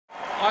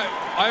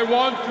I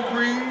want to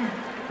bring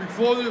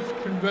before this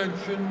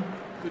convention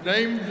the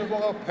names of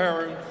our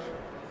parents,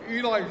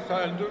 Eli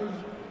Sanders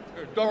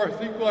and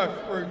Dorothy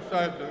Glassberg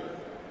Sanders.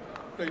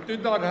 They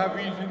did not have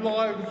easy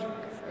lives,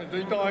 and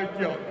they died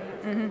young.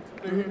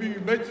 They would be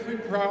immensely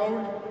proud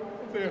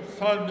of their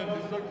son and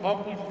his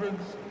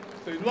accomplishments.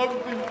 They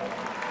loved him.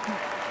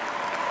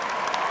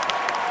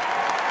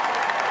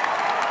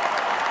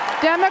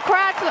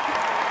 Democrats.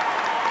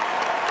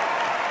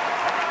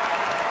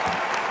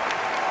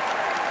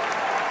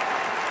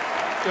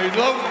 They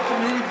loved the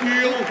New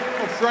Deal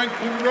of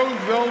Franklin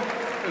Roosevelt,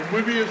 and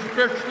we'd be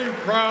especially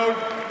proud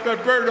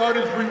that Bernard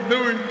is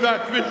renewing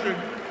that vision.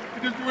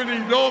 It is with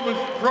enormous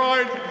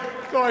pride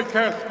that I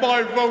cast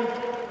my vote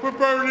for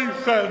Bernie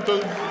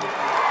Sanders.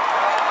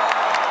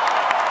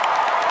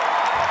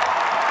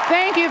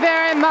 Thank you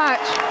very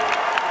much.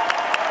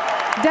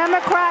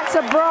 Democrats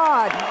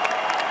abroad,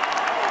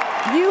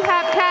 you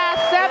have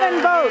cast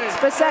 7 votes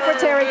for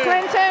Secretary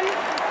Clinton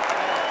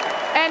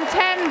and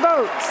 10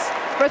 votes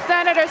for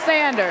Senator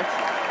Sanders.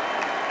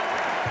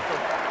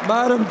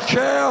 Madam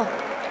Chair,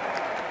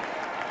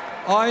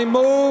 I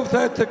move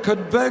that the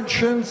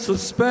convention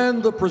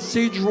suspend the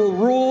procedural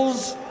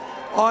rules.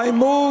 I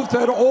move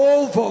that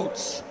all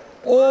votes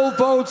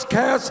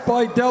cast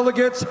by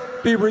delegates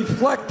be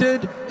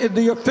reflected in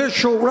the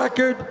official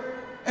record.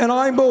 And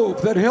I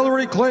move that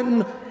Hillary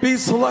Clinton be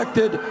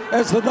selected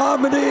as the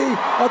nominee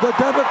of the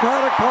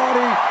Democratic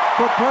Party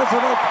for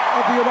President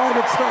of the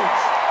United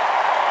States.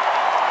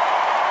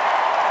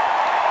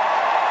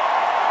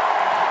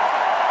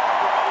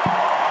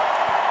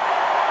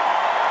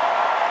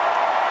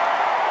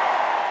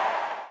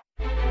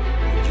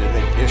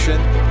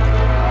 Ignition.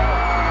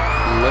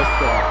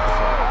 Lift off.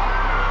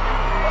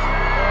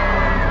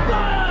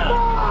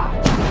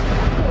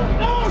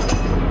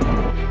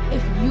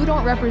 If you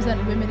don't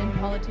represent women in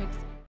politics,